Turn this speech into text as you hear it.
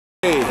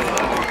This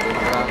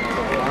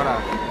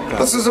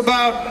is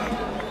about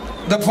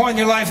the point in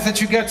your life that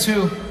you get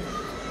to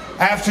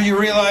after you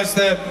realize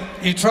that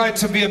you tried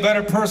to be a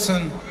better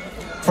person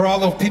for all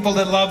the people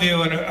that love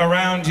you and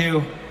around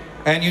you,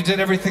 and you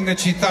did everything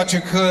that you thought you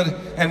could,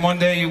 and one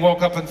day you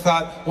woke up and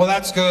thought, well,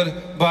 that's good,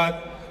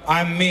 but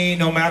I'm me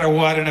no matter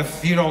what, and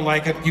if you don't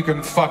like it, you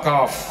can fuck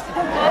off.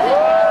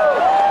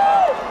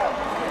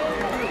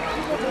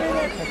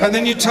 And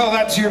then you tell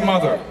that to your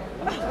mother.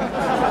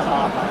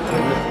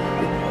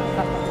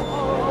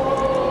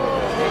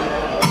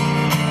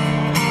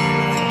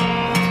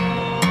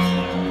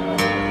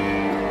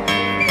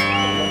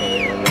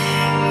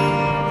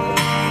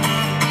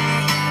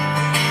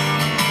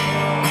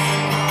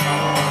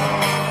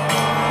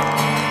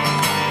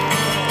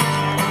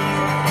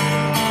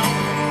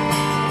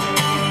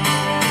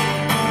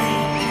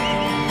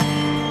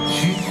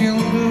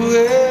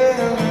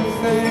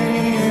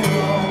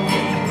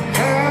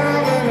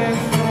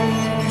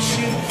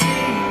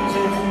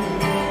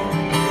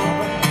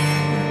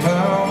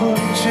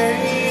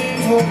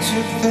 What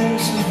you think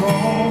is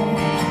wrong,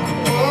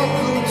 what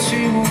could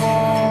you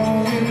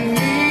want in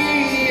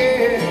me,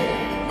 yeah.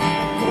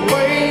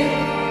 Wait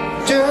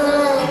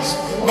just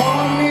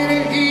 1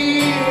 minute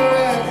here,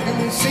 I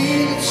can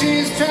see that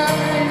she's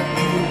trying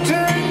to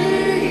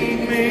read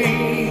me.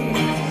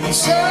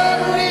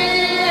 Suddenly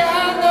I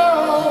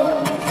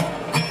know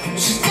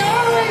she's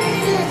going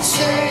to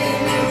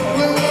change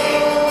the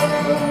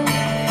world.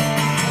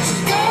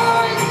 She's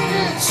going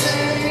to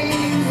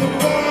change the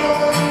world.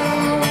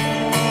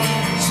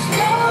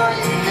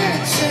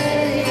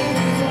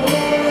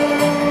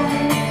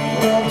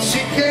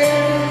 She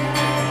can't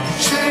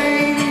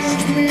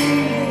change me.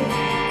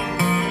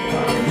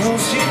 No,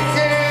 she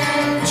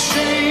can't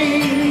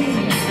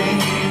change me.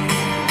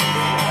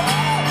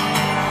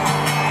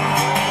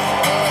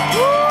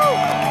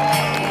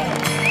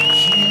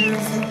 She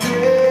is the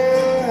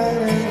dead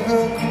at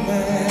her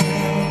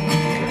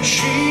command.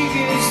 She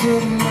is the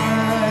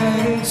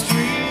night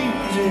extreme.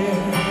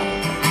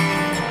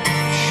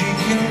 She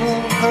can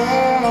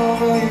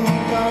uncover your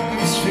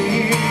darkest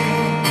fear.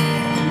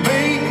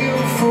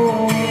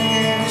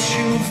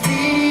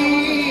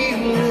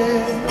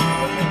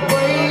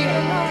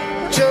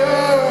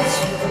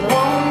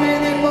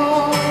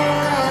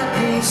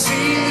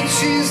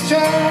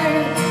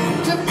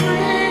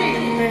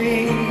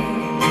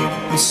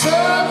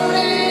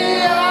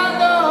 Suddenly I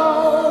know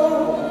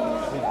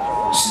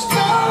she's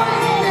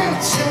going to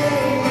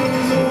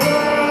change the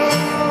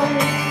world.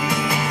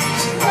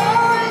 She's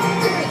going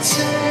to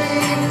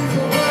change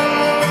the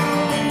world.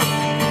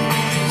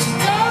 She's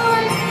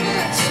going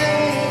to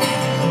change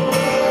the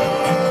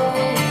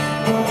world.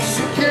 But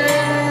she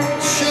can't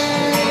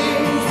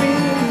change me.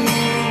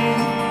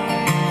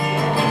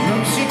 No,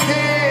 she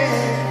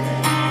can't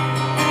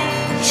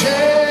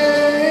change.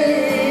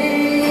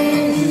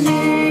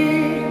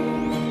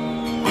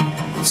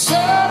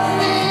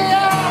 Suddenly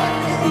I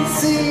can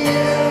see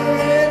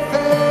everything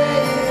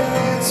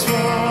that's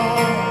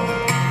wrong.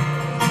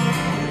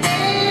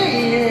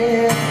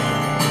 Yeah.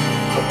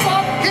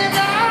 What can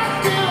I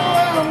do?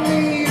 I'll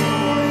need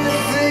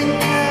everything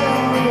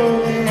of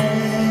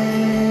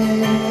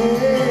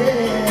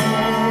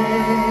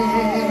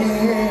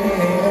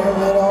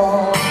it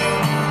all.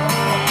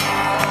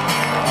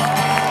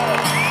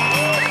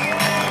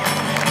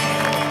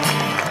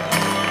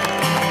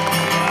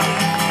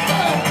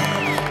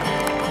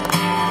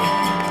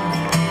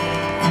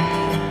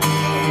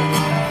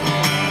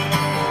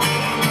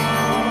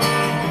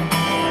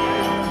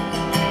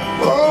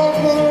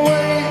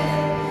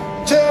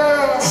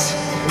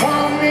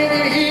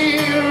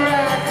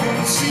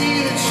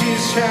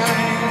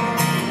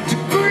 Trying to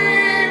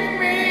grieve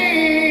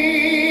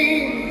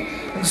me,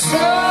 and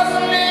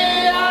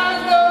suddenly I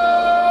know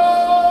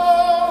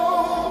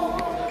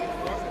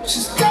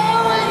she's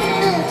going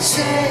to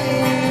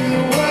change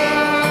the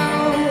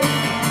world.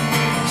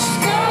 She's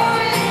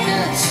going to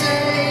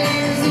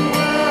change the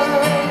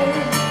world.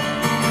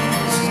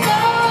 She's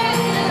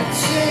going to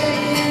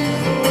change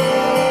the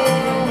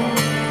world,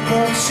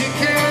 but she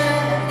can't.